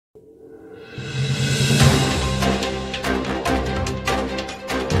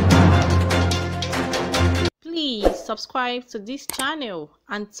subscribe to this channel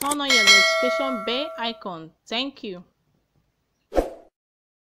and turn on your notification bell icon. Thank you.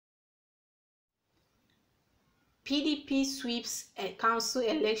 PDP sweeps council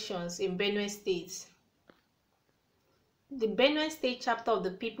elections in Benue State. The Benue State chapter of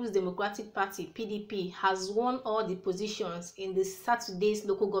the People's Democratic Party (PDP) has won all the positions in the Saturday's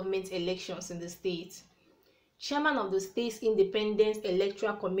local government elections in the state. Chairman of the State's Independent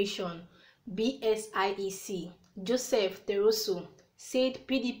Electoral Commission (BSIEC), Joseph Teroso, said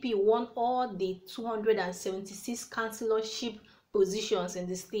PDP won all the 276 councillorship positions in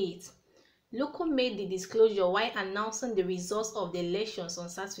the state. Loco made the disclosure while announcing the results of the elections on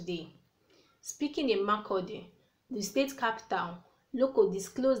Saturday. Speaking in Makurdi, the state capital, Loco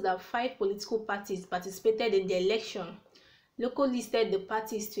disclosed that 5 political parties participated in the election. Loco listed the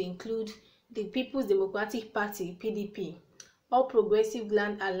parties to include the People's Democratic Party (PDP), All Progressive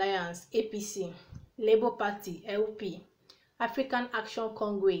Land Alliance (APC), Labour Party (LP), African Action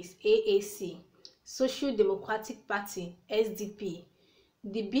Congress (AAC), Social Democratic Party (SDP).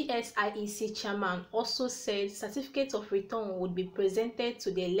 The BSIEC chairman also said certificates of return would be presented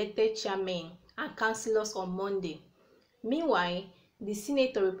to the elected chairmen and councillors on Monday. Meanwhile, the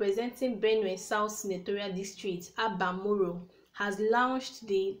senator representing Benue South Senatorial District, Abba Moro, has launched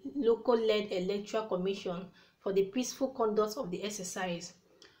the local-led electoral commission for the peaceful conduct of the exercise.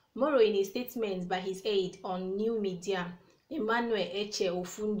 Moro, in a statement by his aide on new media, Emmanuel Eche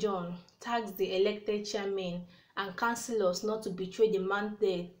Ofunjon, tasked the elected chairmen and councillors not to betray the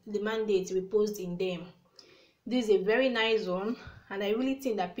mandate reposed in them. This is a very nice one, and I really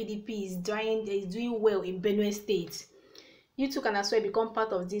think that PDP is doing well in Benue State. You too can as well become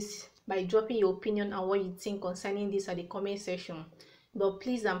part of this by dropping your opinion and what you think concerning this at the comment section. But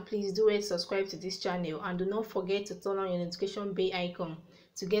please do subscribe to this channel, and do not forget to turn on your notification bell icon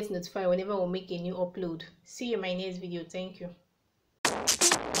to get notified whenever we make a new upload. See you in my next video. Thank you.